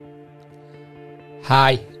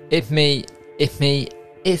Hi, it's me, it's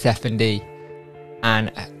FND,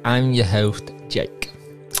 and I'm your host, Jake.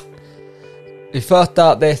 Before I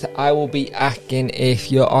start this, I will be asking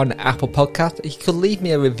if you're on Apple Podcasts, if you could leave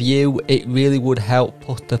me a review. It really would help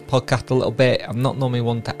push the podcast a little bit. I'm not normally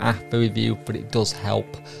one to ask for a review, but it does help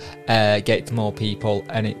get it to more people,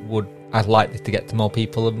 and I'd like this to get to more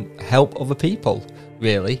people and help other people,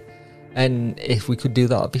 really. And if we could do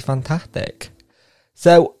that, that'd be fantastic.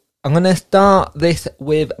 So, I'm going to start this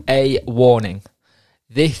with a warning.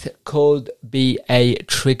 This could be a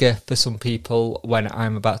trigger for some people when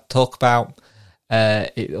I'm about to talk about.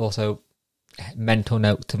 It also, mental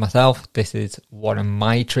note to myself, this is one of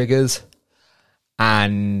my triggers,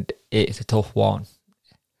 and it's a tough one.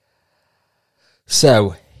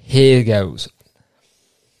 So, here goes.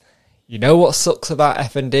 You know what sucks about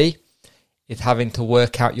FND? Is having to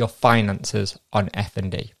work out your finances on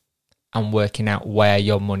FND. And working out where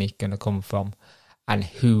your money's going to come from and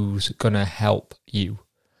who's going to help you.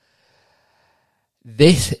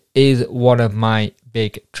 This is one of my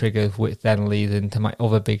big triggers, which then leads into my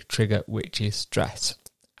other big trigger, which is stress.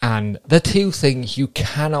 And the two things you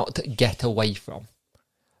cannot get away from: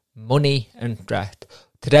 money and stress.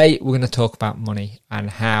 Today we're going to talk about money and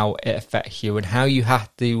how it affects you and how you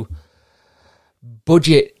have to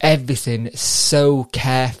budget everything so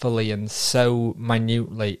carefully and so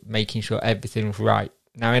minutely, making sure everything's right.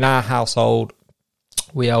 Now, in our household,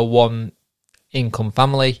 we are one income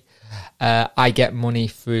family. I get money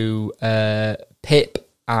through PIP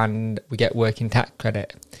and we get working tax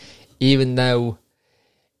credit. Even though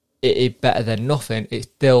it is better than nothing, it's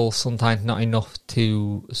still sometimes not enough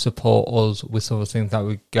to support us with some of the things that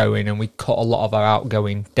we go in, and we cut a lot of our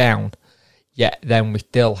outgoing down. Yet then we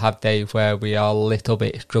still have days where we are a little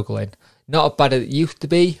bit struggling. Not as bad as it used to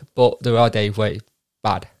be, but there are days where it's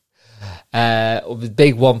bad. The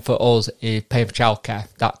big one for us is paying for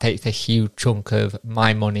childcare. That takes a huge chunk of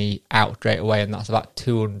my money out straight away, and that's about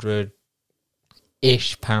 £200-ish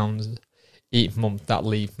each month that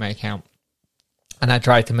leaves my account. And I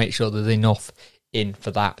try to make sure there's enough in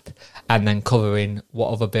for that, and then covering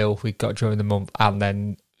what other bills we've got during the month, and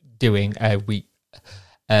then doing a week.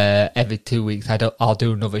 Every 2 weeks I'll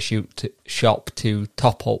do another shop to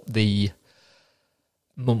top up the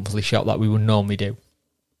monthly shop that we would normally do.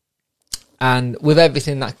 And with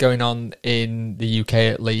everything that's going on in the UK,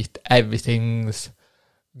 at least, everything's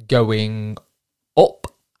going up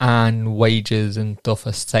and wages and stuff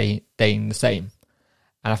are staying the same.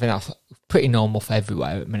 And I think that's pretty normal for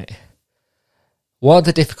everywhere at the minute. One of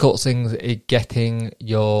the difficult things is getting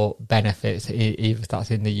your benefits, if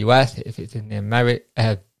that's in the US, if it's in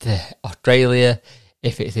Australia,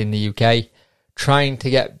 if it's in the UK. Trying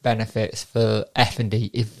to get benefits for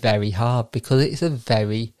FND is very hard because it's a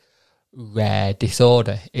very rare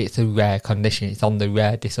disorder. It's a rare condition. It's on the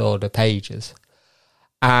rare disorder pages.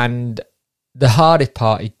 And the hardest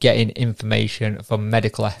part is getting information from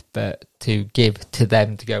medical experts to give to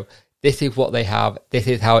them to go, this is what they have, this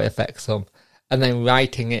is how it affects them. And then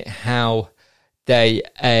writing it how they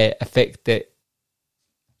affects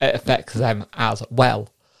them as well.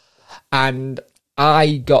 And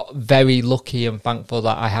I got very lucky and thankful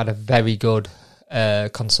that I had a very good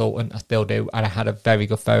consultant, I still do, and I had a very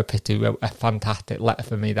good therapist who wrote a fantastic letter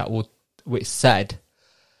for me which said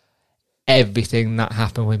everything that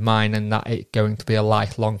happened with mine and that it's going to be a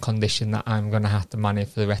lifelong condition that I'm going to have to manage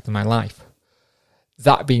for the rest of my life.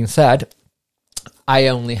 That being said, I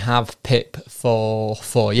only have PIP for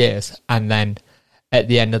 4 years, and then at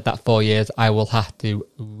the end of that 4 years, I will have to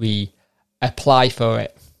re-apply for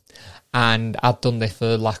it. And I've done this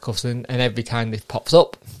for lack of, and every time this pops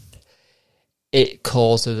up, it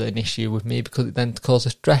causes an issue with me because it then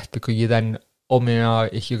causes stress, because you then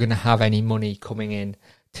if you're going to have any money coming in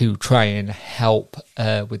to try and help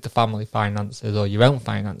with the family finances or your own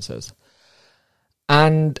finances.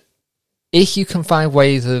 And if you can find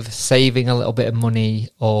ways of saving a little bit of money,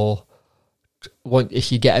 or if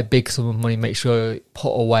you get a big sum of money, make sure you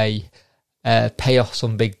put away, pay off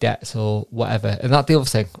some big debts or whatever. And that's the other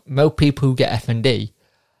thing. Most people who get FND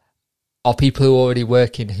are people who are already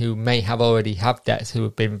working, who may already have debts, who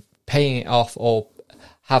have been paying it off, or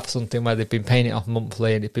have something where they've been paying it off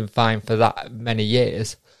monthly and it's been fine for that many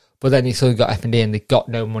years. But then you suddenly got FND and they've got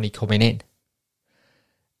no money coming in.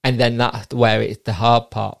 And then that's where it's the hard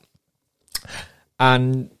part.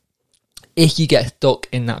 And if you get stuck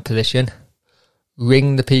in that position,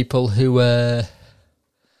 ring the people who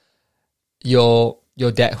your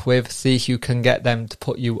debt with, see if you can get them to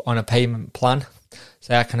put you on a payment plan.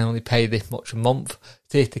 Say, I can only pay this much a month.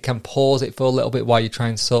 See if they can pause it for a little bit while you try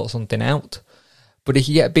and sort something out. But if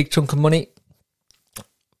you get a big chunk of money,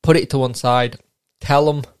 put it to one side Tell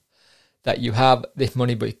them that you have this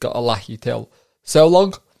money, but it's got to last you till so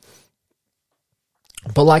long.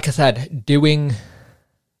 But like I said, doing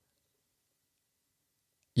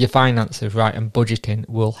your finances right and budgeting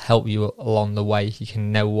will help you along the way. You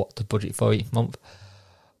can know what to budget for each month.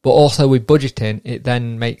 But also with budgeting, it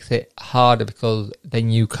then makes it harder because then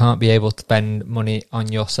you can't be able to spend money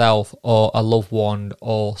on yourself or a loved one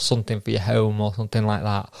or something for your home or something like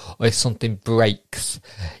that. Or if something breaks,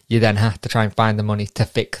 you then have to try and find the money to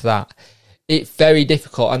fix that. It's very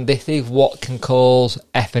difficult, and this is what can cause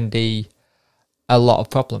FND a lot of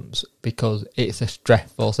problems, because it's a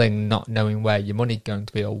stressful thing not knowing where your money's going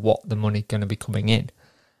to be or what the money's going to be coming in.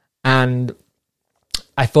 And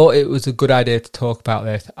I thought it was a good idea to talk about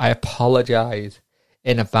this. I apologise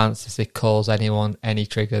in advance if it causes anyone any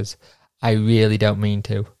triggers. I really don't mean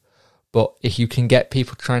to. But if you can get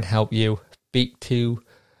people to try and help you, speak to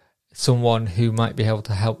someone who might be able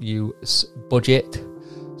to help you budget,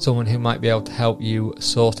 someone who might be able to help you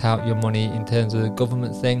sort out your money in terms of the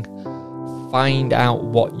government thing, find out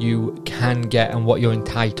what you can get and what you're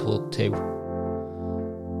entitled to.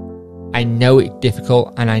 I know it's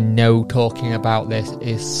difficult, and I know talking about this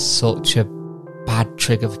is such a bad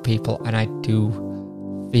trigger for people, and I do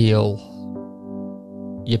feel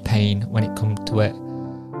your pain when it comes to it,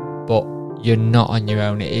 but you're not on your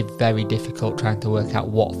own. It is very difficult trying to work out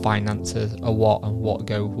what finances are what and what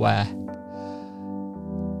go where.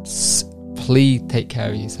 Please take care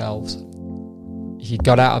of yourselves. If you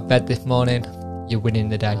got out of bed this morning, you're winning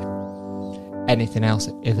the day. Anything else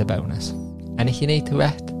is a bonus. And if you need to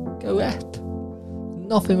rest, go rest.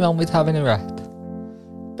 Nothing wrong with having a rest.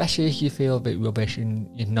 Especially if you feel a bit rubbish and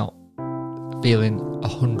you're not feeling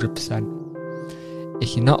 100%.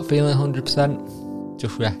 If you're not feeling 100%,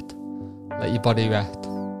 just rest. Let your body rest.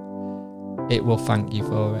 It will thank you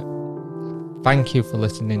for it. Thank you for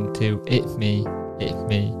listening to It's Me,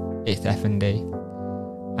 it's FND.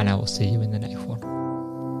 And I will see you in the next one.